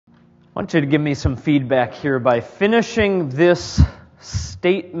I want you to give me some feedback here by finishing this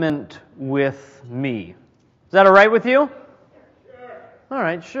statement with me. Is that all right with you? Sure. All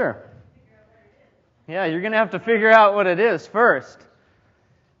right, sure. Yeah, you're going to have to figure out what it is first.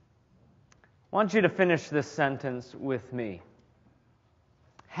 I want you to finish this sentence with me.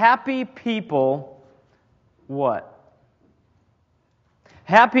 Happy people, what?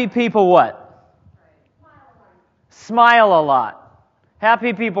 Happy people what? Smile a lot.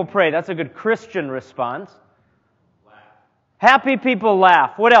 Happy people pray. That's a good Christian response. Laugh. Happy people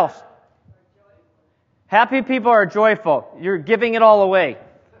laugh. What else? Happy people are joyful. You're giving it all away.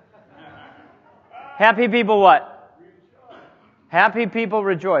 Happy people what? Rejoice. Happy people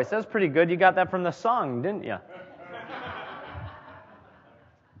rejoice. That's pretty good. You got that from the song, didn't you?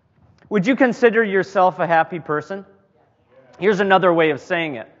 Would you consider yourself a happy person? Here's another way of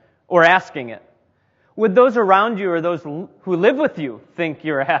saying it, or asking it. Would those around you or those who live with you think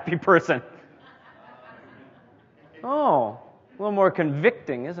you're a happy person? Oh, a little more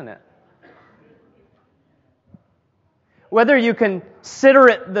convicting, isn't it? Whether you consider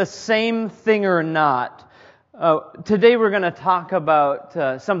it the same thing or not, today we're going to talk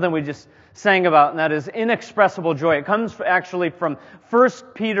about something we just sang about, and that is inexpressible joy. It comes actually from 1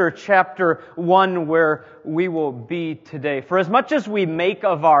 Peter chapter 1, where we will be today. For as much as we make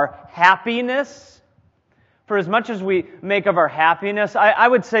of our happiness, I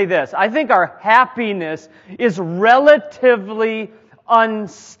would say this. I think our happiness is relatively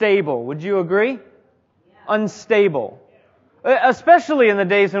unstable. Would you agree? Yeah. Unstable. Especially in the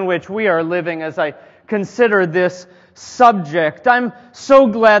days in which we are living as I consider this subject. I'm so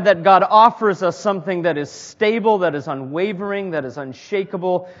glad that God offers us something that is stable, that is unwavering, that is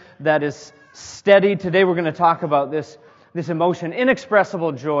unshakable, that is steady. Today we're going to talk about this emotion,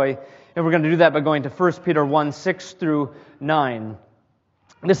 inexpressible joy. And we're going to do that by going to 1 Peter 1, 6 through 9.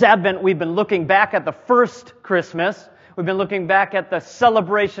 This Advent, we've been looking back at the first Christmas. We've been looking back at the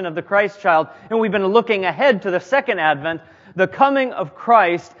celebration of the Christ child. And we've been looking ahead to the second Advent, the coming of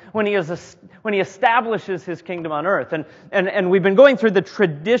Christ when He establishes His kingdom on earth. And we've been going through the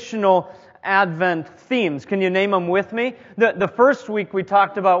traditional Advent themes. Can you name them with me? The first week we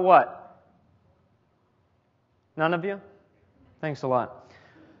talked about what? None of you? Thanks a lot.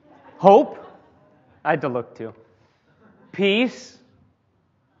 Hope, I had to look too. Peace,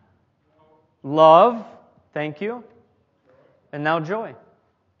 love, thank you. And now joy.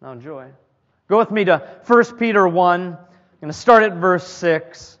 Now joy. Go with me to 1 Peter 1. I'm going to start at verse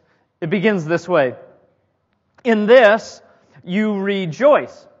 6. It begins this way. In this you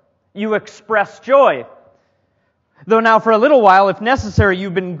rejoice. You express joy. Though now for a little while, if necessary,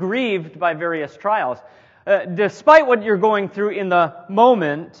 you've been grieved by various trials. Despite what you're going through in the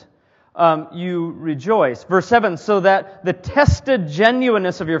moment, you rejoice. Verse 7, so that the tested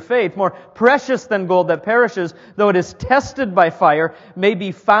genuineness of your faith, more precious than gold that perishes, though it is tested by fire, may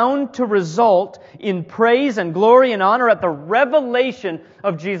be found to result in praise and glory and honor at the revelation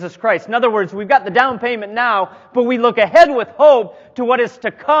of Jesus Christ. In other words, we've got the down payment now, but we look ahead with hope to what is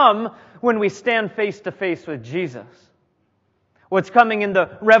to come when we stand face to face with Jesus. What's coming in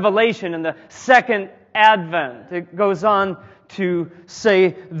the revelation in the second Advent. It goes on to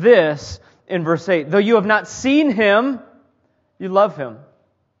say this in verse 8. Though you have not seen Him, you love Him.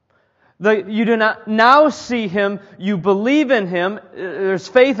 Though you do not now see Him, you believe in Him. There's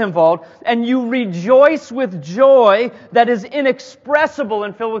faith involved. And you rejoice with joy that is inexpressible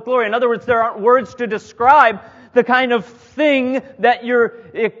and filled with glory. In other words, there aren't words to describe the kind of thing that you're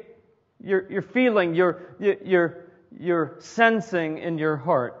feeling, you're sensing in your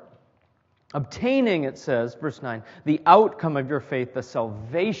heart. Obtaining, it says, verse 9, the outcome of your faith, the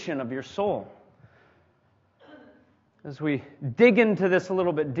salvation of your soul. As we dig into this a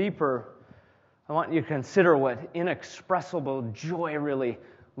little bit deeper, I want you to consider what inexpressible joy really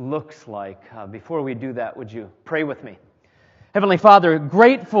looks like. Before we do that, would you pray with me? Heavenly Father,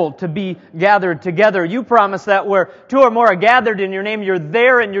 grateful to be gathered together. You promise that where two or more are gathered in your name, you're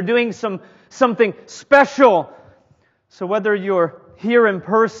there and you're doing something special. So whether you're here in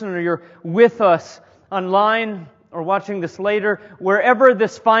person or you're with us online or watching this later, wherever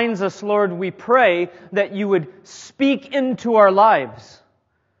this finds us, Lord, we pray that you would speak into our lives,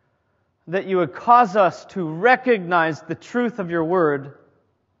 that you would cause us to recognize the truth of your word,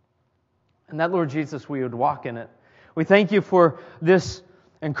 and that, Lord Jesus, we would walk in it. We thank you for this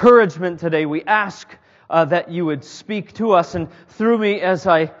encouragement today. We ask that you would speak to us and through me as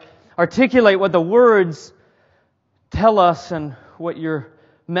I articulate what the words tell us and what your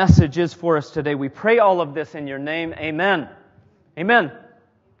message is for us today. We pray all of this in your name. Amen. Amen.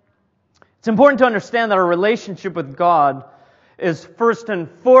 It's important to understand that our relationship with God is first and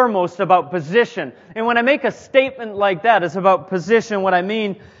foremost about position. And when I make a statement like that, it's about position. What I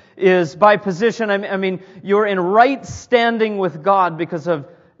mean is, by position, I mean you're in right standing with God because of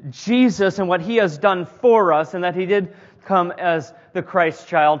Jesus and what He has done for us, and that He did come as the Christ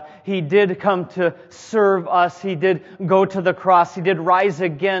child. He did come to serve us. He did go to the cross. He did rise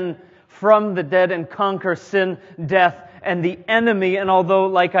again from the dead and conquer sin, death, and the enemy. And although,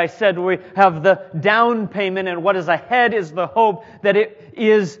 like I said, we have the down payment, and what is ahead is the hope that it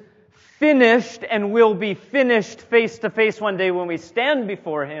is finished and will be finished face to face one day when we stand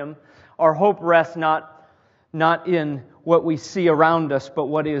before Him, our hope rests not in what we see around us, but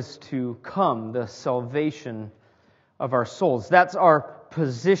what is to come, the salvation of our souls. That's our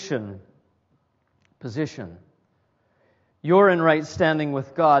position. Position. You're in right standing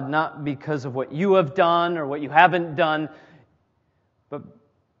with God not because of what you have done or what you haven't done, but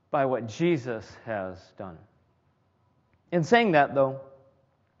by what Jesus has done. In saying that, though,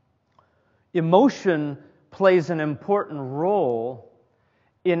 emotion plays an important role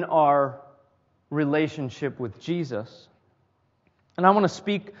in our relationship with Jesus. And I want to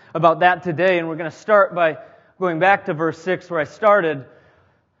speak about that today, and we're going to start by going back to verse 6 where I started,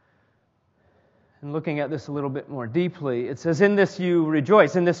 and looking at this a little bit more deeply. It says, "In this you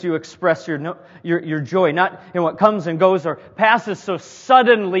rejoice, in this you express your joy, not in what comes and goes or passes so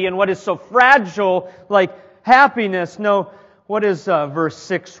suddenly, and what is so fragile like happiness." No, what is verse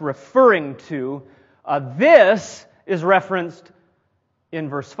 6 referring to? This is referenced in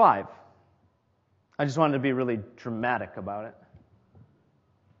verse 5. I just wanted to be really dramatic about it.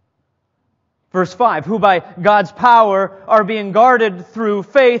 Verse 5, "Who by God's power are being guarded through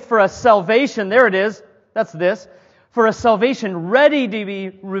faith for a salvation," there it is, that's this, "for a salvation ready to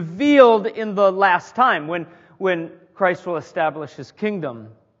be revealed in the last time," when Christ will establish His kingdom.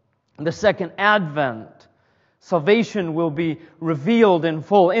 The second advent, salvation will be revealed in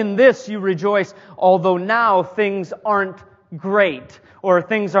full. "In this you rejoice, although now things aren't great," or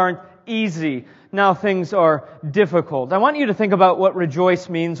things aren't easy. Now things are difficult. I want you to think about what rejoice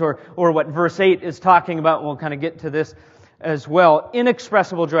means, or what verse 8 is talking about, and we'll kind of get to this as well.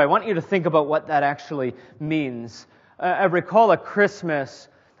 Inexpressible joy. I want you to think about what that actually means. I recall a Christmas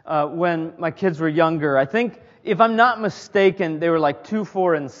when my kids were younger. I think, if I'm not mistaken, they were like 2,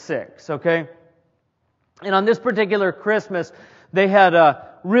 4, and 6, okay? And on this particular Christmas, they had a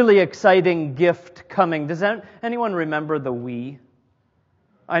really exciting gift coming. Does anyone remember the Wii?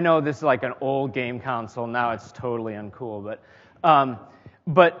 I know this is like an old game console. Now it's totally uncool.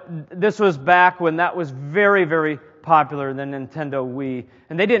 But this was back when that was very, very popular, the Nintendo Wii.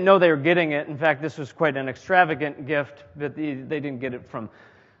 And they didn't know they were getting it. In fact, this was quite an extravagant gift. But they didn't get it from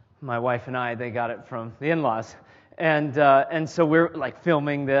my wife and I. They got it from the in-laws. And so we're like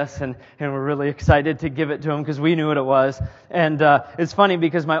filming this, and we're really excited to give it to them because we knew what it was. And it's funny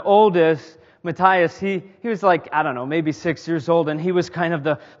because my oldest, Matthias, he was like, I don't know, maybe 6 years old, and he was kind of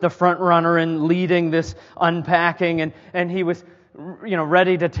the front runner in leading this unpacking, and he was,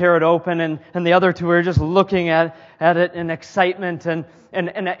 ready to tear it open, and the other two were just looking at it in excitement, and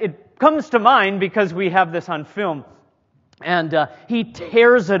it comes to mind because we have this on film, and he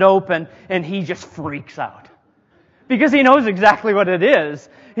tears it open, and he just freaks out because he knows exactly what it is.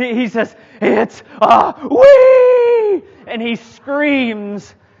 He says, "It's a Wii!" and he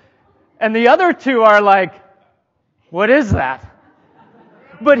screams. And the other two are like, "What is that?"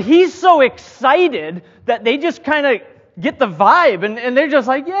 But he's so excited that they just kind of get the vibe. And they're just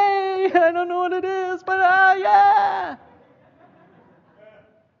like, "Yay, I don't know what it is, but yeah."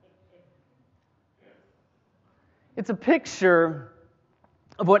 It's a picture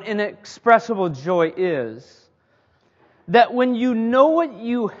of what inexpressible joy is. That when you know what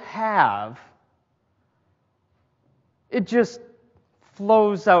you have, it just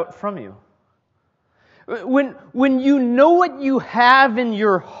flows out from you. When you know what you have in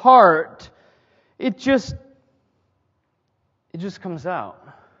your heart, it just comes out.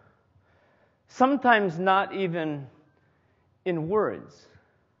 Sometimes not even in words.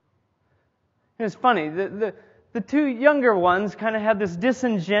 And it's funny, the two younger ones kind of had this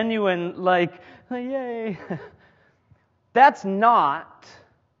disingenuine, like, "Yay." That's not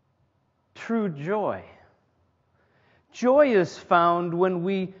true joy. Joy is found when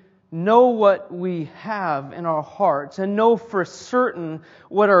we know what we have in our hearts and know for certain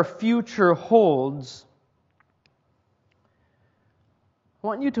what our future holds. I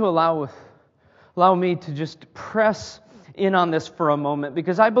want you to allow me to just press in on this for a moment,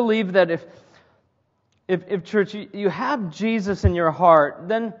 because I believe that if church, you have Jesus in your heart,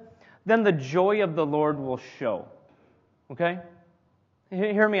 then the joy of the Lord will show. Okay?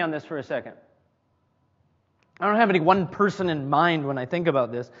 Hear me on this for a second. I don't have any one person in mind when I think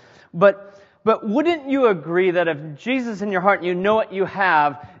about this, but wouldn't you agree that if Jesus is in your heart and you know what you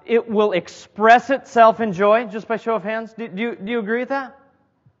have, it will express itself in joy, just by show of hands? Do you agree with that?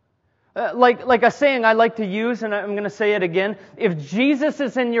 Like a saying I like to use, and I'm going to say it again, if Jesus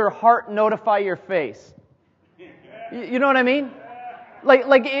is in your heart, notify your face. You know what I mean?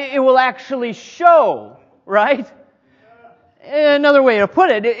 Like it will actually show, right? Another way to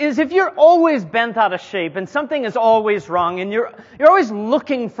put it is if you're always bent out of shape and something is always wrong and you're always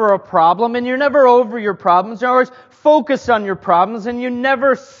looking for a problem and you're never over your problems, you're always focused on your problems and you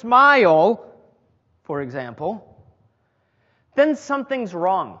never smile, for example, then something's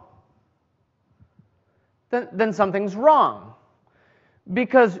wrong. Then something's wrong.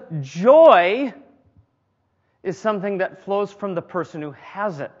 Because joy is something that flows from the person who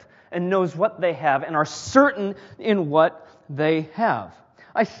has it and knows what they have and are certain in what they have.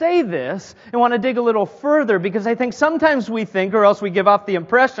 I say this and want to dig a little further because I think sometimes we think, or else we give off the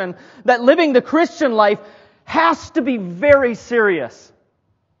impression, that living the Christian life has to be very serious.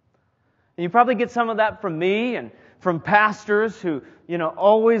 And you probably get some of that from me and from pastors who,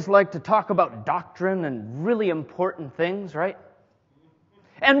 always like to talk about doctrine and really important things, right?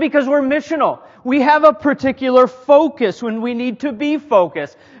 And because we're missional, we have a particular focus when we need to be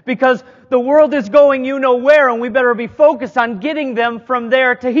focused. Because the world is going where, and we better be focused on getting them from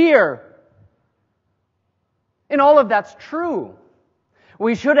there to here. And all of that's true.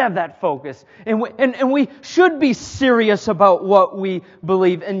 We should have that focus. And we should be serious about what we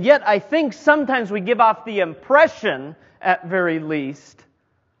believe. And yet I think sometimes we give off the impression, at very least,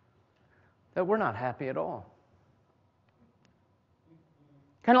 that we're not happy at all.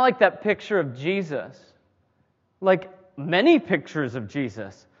 Kind of like that picture of Jesus. Like many pictures of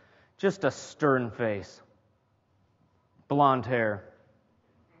Jesus. Just a stern face. Blonde hair.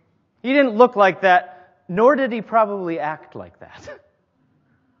 He didn't look like that, nor did he probably act like that.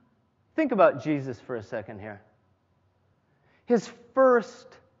 Think about Jesus for a second here. His first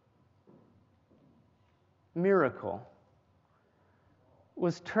miracle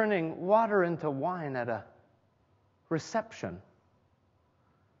was turning water into wine at a reception.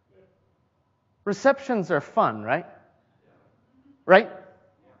 Receptions are fun, right? Right?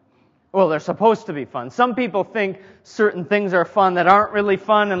 Well, they're supposed to be fun. Some people think certain things are fun that aren't really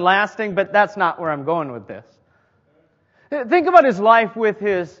fun and lasting, but that's not where I'm going with this. Think about his life with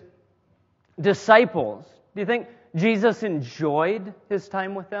his disciples. Do you think Jesus enjoyed his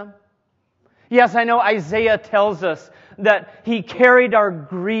time with them? Yes, I know Isaiah tells us that he carried our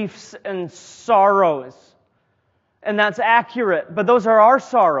griefs and sorrows. And that's accurate, but those are our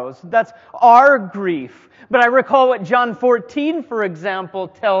sorrows. That's our grief. But I recall what John 14, for example,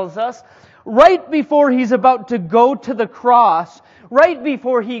 tells us. Right before he's about to go to the cross, right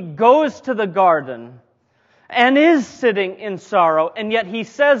before he goes to the garden, and is sitting in sorrow, and yet he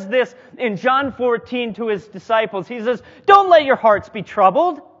says this in John 14 to his disciples. He says, "Don't let your hearts be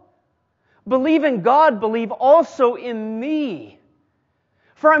troubled. Believe in God, believe also in me.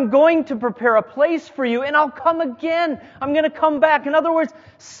 For I'm going to prepare a place for you, and I'll come again. I'm going to come back." In other words,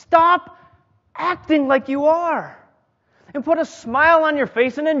 stop acting like you are. And put a smile on your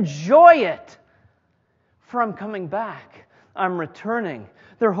face and enjoy it. For I'm coming back. I'm returning.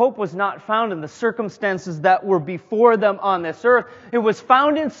 Their hope was not found in the circumstances that were before them on this earth. It was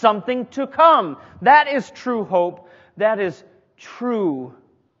found in something to come. That is true hope. That is true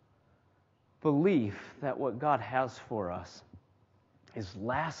belief that what God has for us is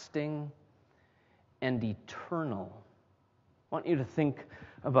lasting and eternal. I want you to think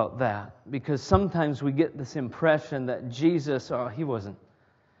about that, because sometimes we get this impression that Jesus, he wasn't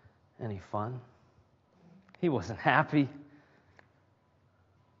any fun. He wasn't happy.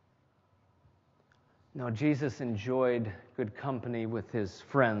 No, Jesus enjoyed good company with his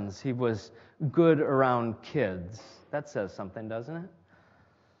friends. He was good around kids. That says something, doesn't it?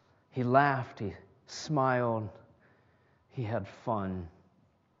 He laughed, he smiled, he had fun.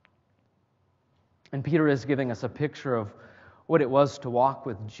 And Peter is giving us a picture of what it was to walk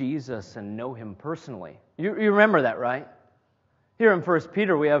with Jesus and know him personally. You remember that, right? Here in 1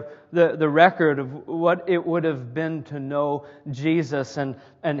 Peter, we have the record of what it would have been to know Jesus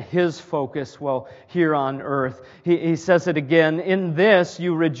and his focus while here on earth. He says it again, "In this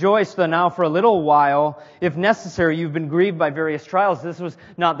you rejoice, though now for a little while, if necessary, you've been grieved by various trials." This was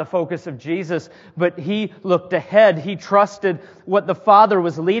not the focus of Jesus, but he looked ahead. He trusted what the Father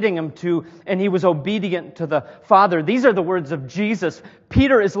was leading him to, and he was obedient to the Father. These are the words of Jesus.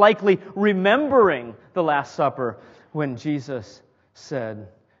 Peter is likely remembering the Last Supper when Jesus said,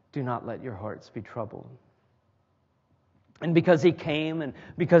 "Do not let your hearts be troubled." and because He came and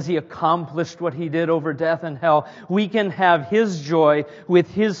because He accomplished what He did over death and hell, we can have His joy with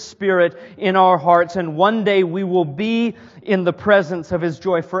His Spirit in our hearts. And one day we will be in the presence of His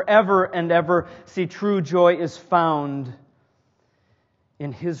joy forever and ever. See, true joy is found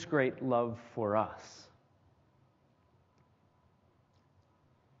in His great love for us.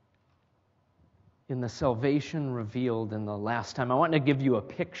 In the salvation revealed in the last time. I want to give you a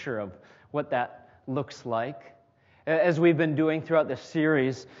picture of what that looks like. As we've been doing throughout this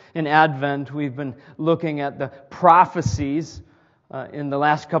series in Advent, we've been looking at the prophecies in the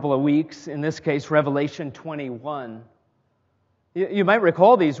last couple of weeks, in this case, Revelation 21. You might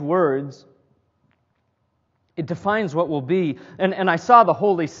recall these words. It defines what will be. And I saw the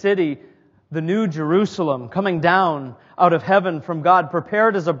holy city, the new Jerusalem, coming down out of heaven from God,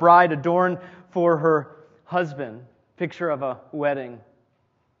 prepared as a bride adorned for her husband. Picture of a wedding.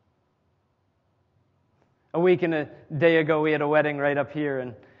 A week and a day ago, we had a wedding right up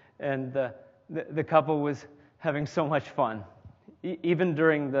here, and the couple was having so much fun, even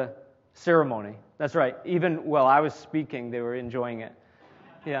during the ceremony. That's right. Even while I was speaking, they were enjoying it.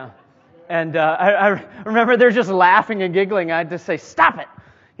 Yeah. And I remember they're just laughing and giggling. I had to say, "Stop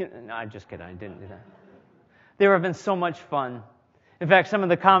it!" No, I'm just kidding. I didn't do that. They were having so much fun. In fact, some of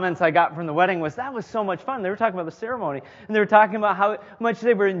the comments I got from the wedding was, "That was so much fun." They were talking about the ceremony, and they were talking about how much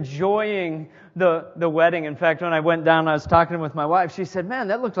they were enjoying the wedding. In fact, when I went down, I was talking with my wife. She said, "Man,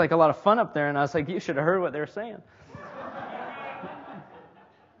 that looked like a lot of fun up there." And I was like, "You should have heard what they were saying."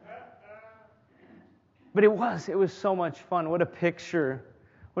 But it was so much fun. What a picture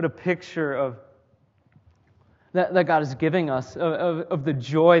of that God is giving us, of the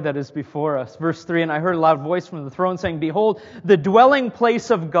joy that is before us. Verse 3, "And I heard a loud voice from the throne saying, 'Behold, the dwelling place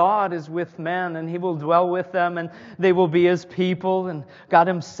of God is with men, and He will dwell with them, and they will be His people, and God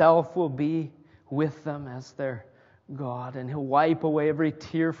Himself will be with them as their God, and He'll wipe away every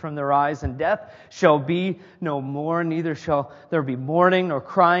tear from their eyes, and death shall be no more, neither shall there be mourning, nor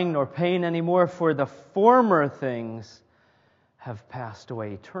crying, nor pain anymore, for the former things have passed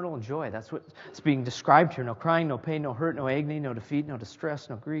away.'" Eternal joy, that's what's being described here. No crying, no pain, no hurt, no agony, no defeat, no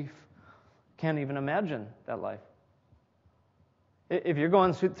distress, no grief. Can't even imagine that life. If you're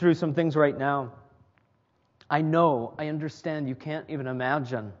going through some things right now, I understand you can't even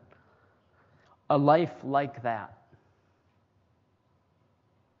imagine a life like that.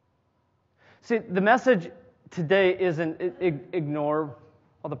 See, the message today isn't ignore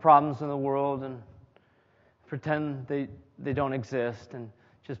all the problems in the world and pretend they don't exist and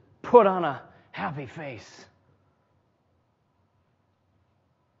just put on a happy face.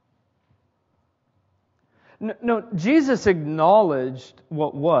 No, Jesus acknowledged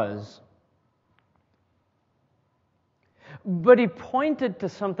what was, but He pointed to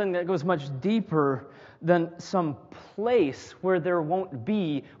something that goes much deeper than some place where there won't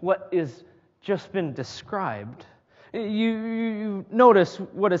be what is just been described. You notice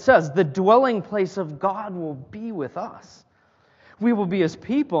what it says. The dwelling place of God will be with us. We will be His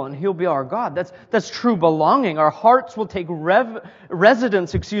people, and He'll be our God. That's true belonging. Our hearts will take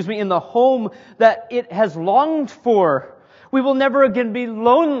residence, in the home that it has longed for. We will never again be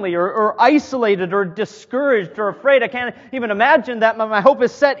lonely or isolated or discouraged or afraid. I can't even imagine that. My hope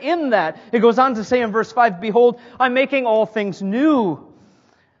is set in that. It goes on to say in verse 5, "Behold, I'm making all things new.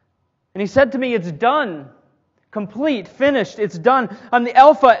 And He said to me, 'It's done.'" Complete, finished, it's done. I'm the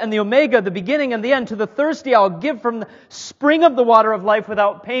Alpha and the Omega, the beginning and the end. To the thirsty I'll give from the spring of the water of life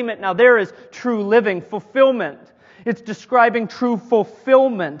without payment. Now there is true living, fulfillment. It's describing true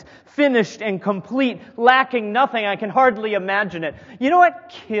fulfillment, finished and complete, lacking nothing. I can hardly imagine it. You know what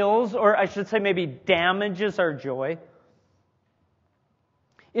kills, or I should say maybe damages our joy?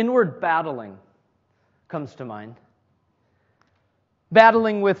 Inward battling comes to mind.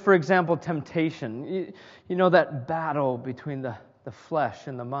 Battling with, for example, temptation. You know that battle between the flesh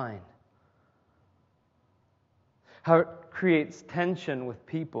and the mind. How it creates tension with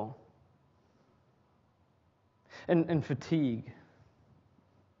people. And fatigue.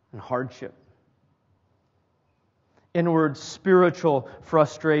 And hardship. Inward spiritual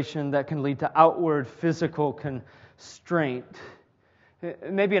frustration that can lead to outward physical constraint.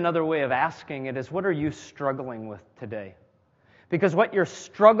 Maybe another way of asking it is, what are you struggling with today? Because what you're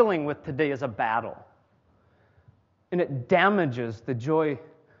struggling with today is a battle. And it damages the joy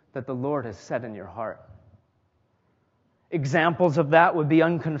that the Lord has set in your heart. Examples of that would be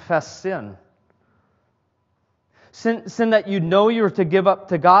unconfessed sin. Sin that you know you're to give up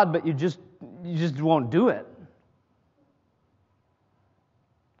to God, but you just won't do it.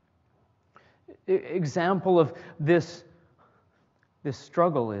 Example of this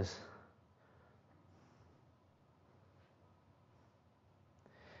struggle is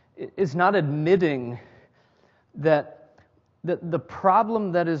is not admitting that the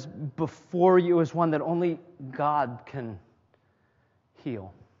problem that is before you is one that only God can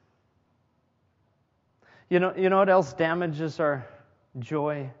heal. You know what else damages our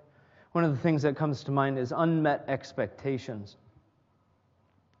joy? One of the things that comes to mind is unmet expectations.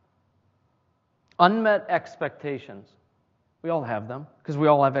 Unmet expectations. We all have them, because we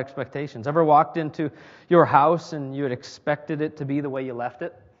all have expectations. Ever walked into your house and you had expected it to be the way you left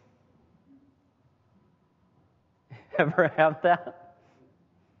it? Ever have that?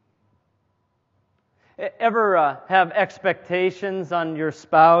 Ever have expectations on your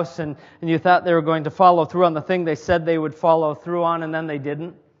spouse and you thought they were going to follow through on the thing they said they would follow through on and then they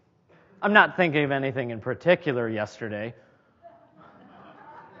didn't? I'm not thinking of anything in particular yesterday.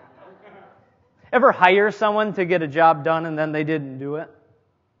 Ever hire someone to get a job done and then they didn't do it?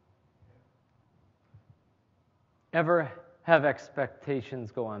 Ever have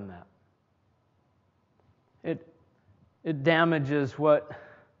expectations go on that? It damages what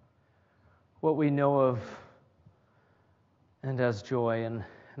we know of and as joy. And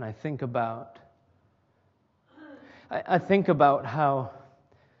I think about how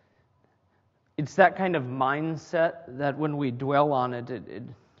it's that kind of mindset that when we dwell on it,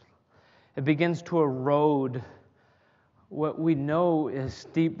 it begins to erode what we know is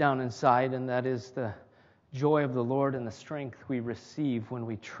deep down inside, and that is the joy of the Lord and the strength we receive when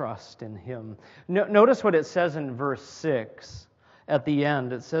we trust in Him. Notice what it says in verse 6 at the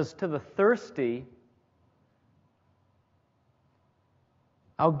end. It says, "To the thirsty,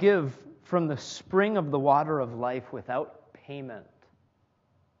 I'll give from the spring of the water of life without payment."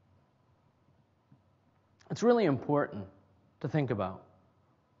 It's really important to think about.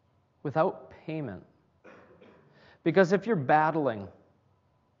 Without payment. Because if you're battling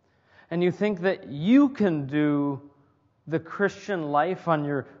and you think that you can do the Christian life on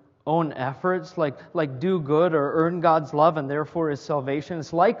your own efforts, like do good or earn God's love and therefore His salvation,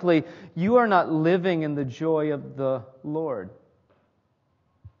 it's likely you are not living in the joy of the Lord.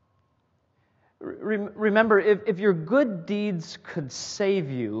 Remember, if your good deeds could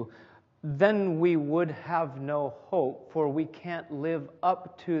save you, then we would have no hope, for we can't live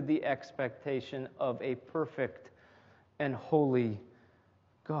up to the expectation of a perfect and holy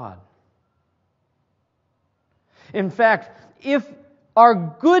God. In fact, if our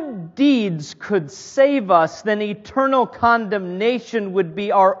good deeds could save us, then eternal condemnation would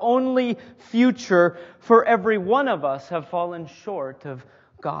be our only future, for every one of us have fallen short of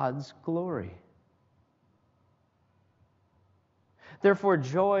God's glory. Therefore,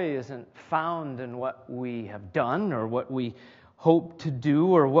 joy isn't found in what we have done or what we hope to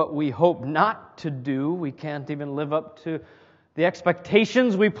do or what we hope not to do. We can't even live up to the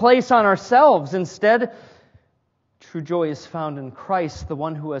expectations we place on ourselves. Instead, true joy is found in Christ, the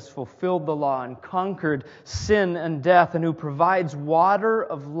one who has fulfilled the law and conquered sin and death, and who provides water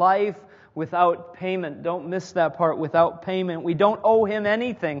of life without payment. Don't miss that part, without payment. We don't owe Him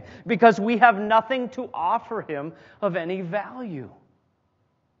anything because we have nothing to offer Him of any value.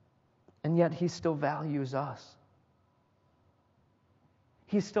 And yet He still values us.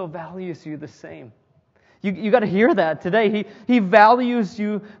 He still values you the same. You got to hear that today. He values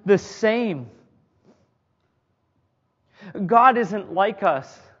you the same. God isn't like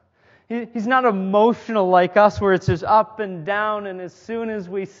us. He's not emotional like us, where it's just up and down, and as soon as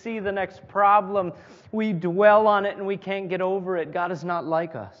we see the next problem, we dwell on it and we can't get over it. God is not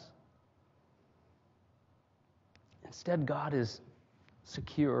like us. Instead, God is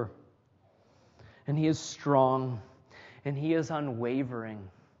secure. And He is strong, and He is unwavering,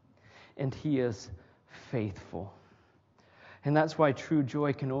 and He is faithful. And that's why true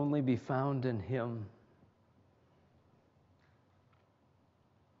joy can only be found in Him.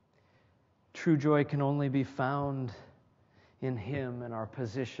 True joy can only be found in Him and our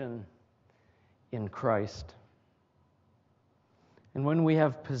position in Christ. And when we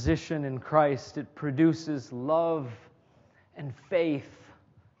have position in Christ, it produces love and faith.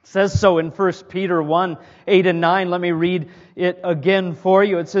 It says so in 1 Peter 1, 8 and 9. Let me read it again for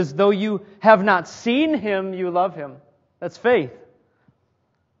you. It says, "Though you have not seen Him, you love Him." That's faith.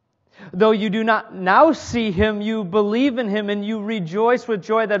 "Though you do not now see Him, you believe in Him, and you rejoice with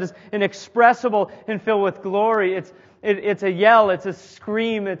joy that is inexpressible and filled with glory." It's a yell, it's a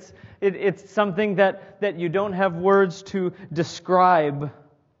scream, it's something that you don't have words to describe.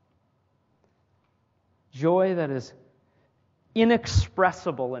 Joy that is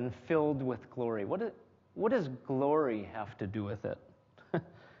inexpressible and filled with glory. What does glory have to do with it?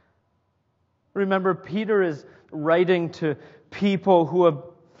 Remember, Peter is writing to people who have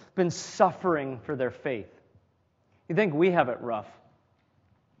been suffering for their faith. You think we have it rough.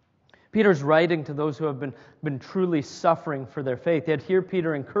 Peter's writing to those who have been truly suffering for their faith. Yet here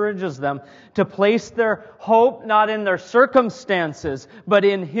Peter encourages them to place their hope not in their circumstances, but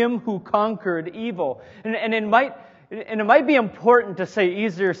in Him who conquered evil. And it might be important to say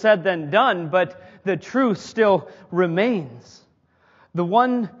easier said than done, but the truth still remains. The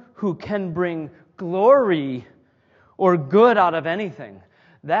one who can bring glory or good out of anything,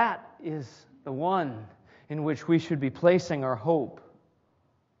 that is the one in which we should be placing our hope.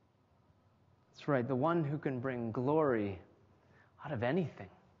 That's right, the one who can bring glory out of anything.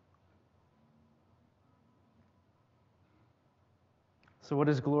 So what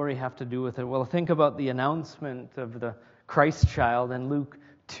does glory have to do with it? Well, think about the announcement of the Christ child in Luke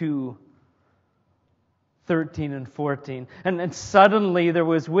 2:13 and 14. And suddenly there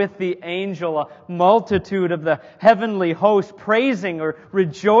was with the angel a multitude of the heavenly host praising or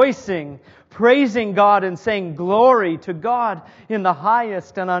rejoicing, praising God and saying, "Glory to God in the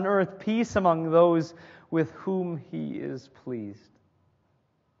highest, and on earth peace among those with whom He is pleased."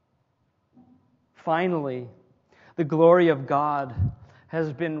 Finally, the glory of God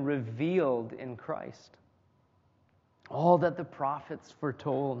has been revealed in Christ. All that the prophets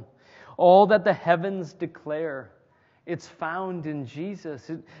foretold, all that the heavens declare, it's found in Jesus.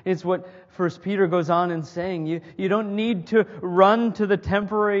 It's what 1 Peter goes on in saying. You don't need to run to the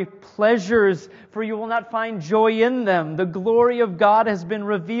temporary pleasures, for you will not find joy in them. The glory of God has been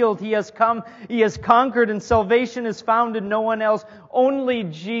revealed. He has come, He has conquered, and salvation is found in no one else. Only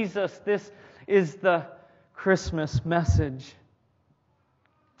Jesus. This is the Christmas message.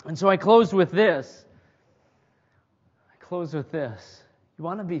 And so I close with this. You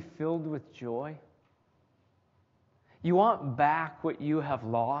want to be filled with joy? You want back what you have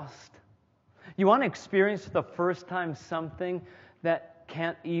lost? You want to experience for the first time something that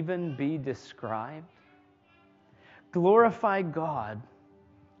can't even be described? Glorify God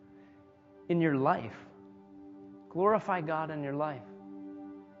in your life. Glorify God in your life.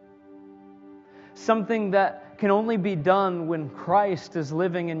 Something that can only be done when Christ is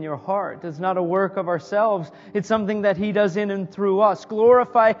living in your heart. It's not a work of ourselves. It's something that He does in and through us.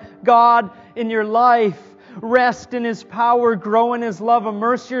 Glorify God in your life. Rest in His power. Grow in His love.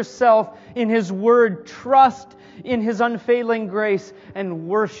 Immerse yourself in His Word. Trust in His unfailing grace. And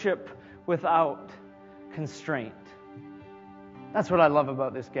worship without constraint. That's what I love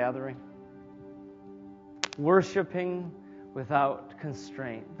about this gathering. Worshiping without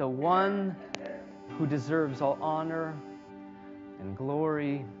constraint. The one who deserves all honor and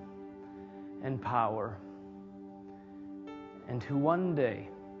glory and power, and who one day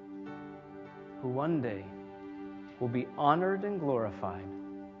will be honored and glorified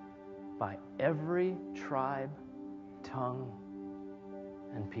by every tribe, tongue,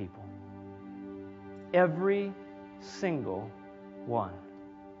 and people. Every single one.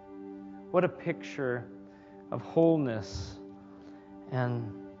 What a picture of wholeness and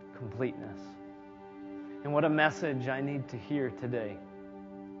completeness. And what a message I need to hear today.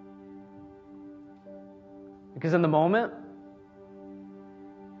 Because in the moment,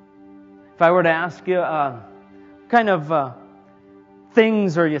 if I were to ask you, kind of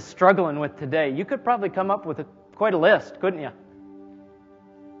things are you struggling with today, you could probably come up with quite a list, couldn't you?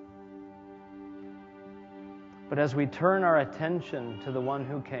 But as we turn our attention to the one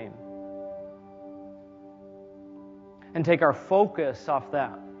who came, and take our focus off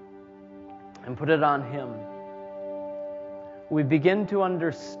that, and put it on Him, we begin to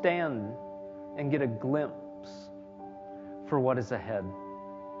understand and get a glimpse for what is ahead.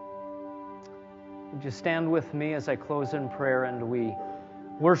 Would you stand with me as I close in prayer and we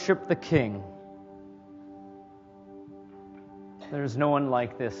worship the King? There's no one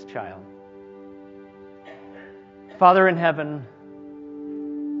like this child. Father in heaven,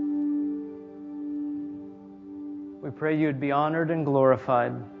 we pray You'd be honored and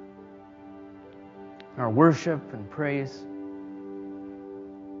glorified in our worship and praise.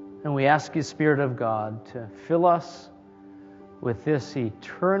 And we ask You, Spirit of God, to fill us with this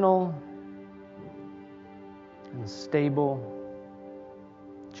eternal and stable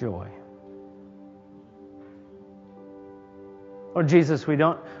joy. Lord Jesus, we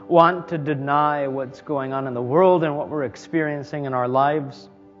don't want to deny what's going on in the world and what we're experiencing in our lives.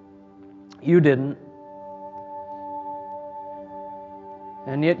 You didn't.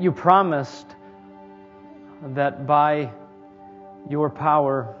 And yet You promised that by Your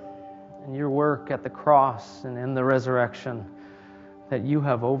power and Your work at the cross and in the resurrection, that You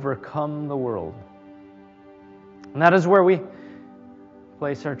have overcome the world. And that is where we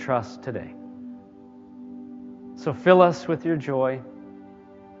place our trust today. So fill us with Your joy,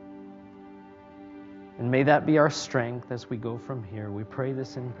 and may that be our strength as we go from here. We pray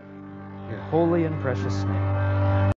this in your holy and precious name.